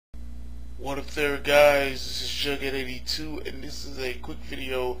What up there, guys? This is Jughead82, and this is a quick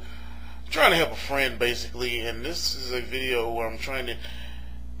video. I'm trying to help a friend, basically, and this is a video where I'm trying to,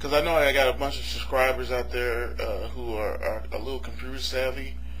 because I know I got a bunch of subscribers out there who are a little computer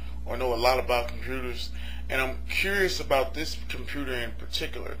savvy or know a lot about computers, and I'm curious about this computer in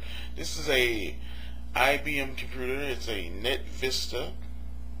particular. This is a IBM computer. It's a NetVista,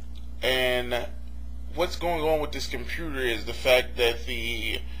 and what's going on with this computer is the fact that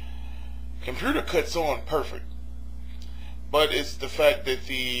the computer cuts on perfect, but it's the fact that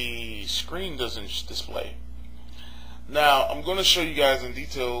the screen doesn't display. Now I'm going to show you guys in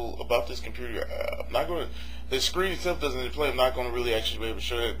detail about this computer. I'm not going to, the screen itself doesn't display. I'm not going to really actually be able to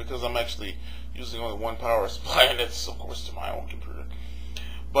show it because I'm actually using only one power supply, and that's of course to my own computer.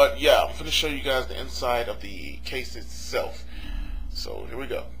 But yeah, I'm going to show you guys the inside of the case itself. So here we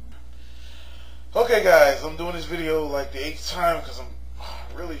go. Okay guys, I'm doing this video like the 8th time because I'm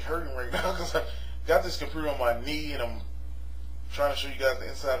really hurting right now because I got this computer on my knee and I'm trying to show you guys the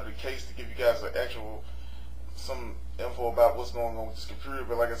inside of the case to give you guys some info about what's going on with this computer.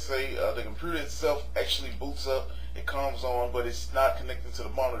 But like I say, the computer itself actually boots up, it comes on, but it's not connected to the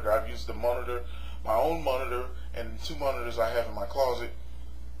monitor. I've used the monitor, my own monitor, and 2 monitors I have in my closet,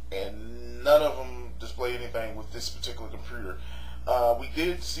 and none of them display anything with this particular computer. We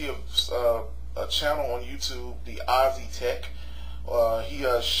did see a channel on YouTube, the Ozzy Tech. He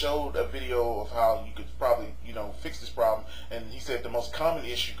showed a video of how you could probably, fix this problem, and he said the most common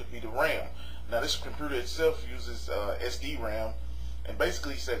issue could be the RAM. Now this computer itself uses SDRAM, and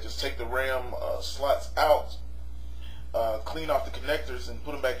basically he said just take the RAM slots out, clean off the connectors and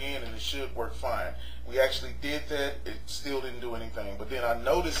put them back in, and it should work fine. We actually did that. It still didn't do anything. But then I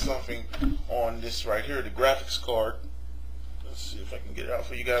noticed something on this right here, the graphics card. Let's see if I can get it out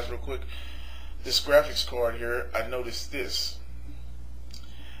for you guys real quick. This graphics card here, I noticed this.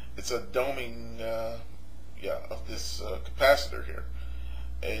 It's a doming of this capacitor here,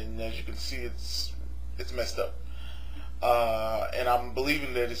 and as you can see, it's messed up. And I'm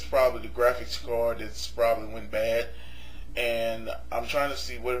believing that it's probably the graphics card that's probably went bad, and I'm trying to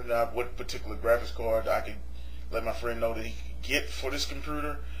see whether or not what particular graphics card I can let my friend know that he can get for this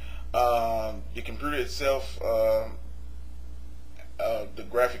computer. The computer itself, the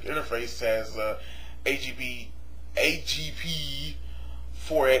graphic interface has AGP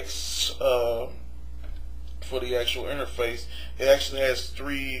 4X for the actual interface. It actually has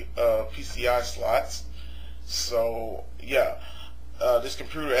 3 PCI slots. So yeah, this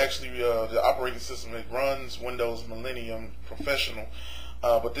computer actually, the operating system, it runs Windows Millennium Professional,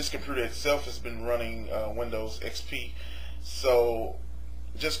 but this computer itself has been running Windows XP. So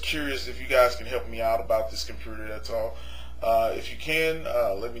just curious if you guys can help me out about this computer, that's all. If you can,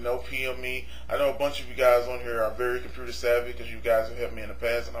 let me know, PM me. I know a bunch of you guys on here are very computer savvy because you guys have helped me in the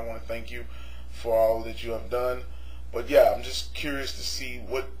past, and I want to thank you for all that you have done. But yeah, I'm just curious to see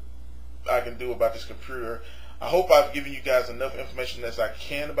what I can do about this computer. I hope I've given you guys enough information as I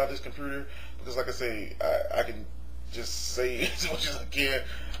can about this computer, because like I say, I can just say as much as I can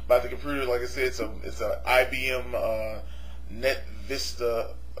about the computer. Like I said, it's a IBM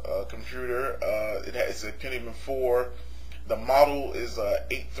NetVista computer. It's a Pentium 4. The model is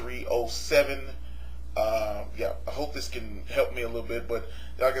 8307. Yeah, I hope this can help me a little bit, but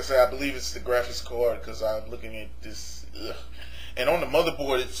like I said, I believe it's the graphics card because I'm looking at this. And on the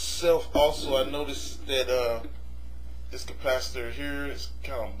motherboard itself, also, I noticed that this capacitor here is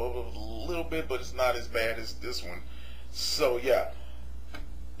kind of bubbled a little bit, but it's not as bad as this one. So yeah,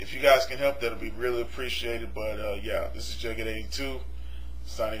 if you guys can help, that'll be really appreciated. But yeah, this is Jughead82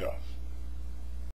 signing off.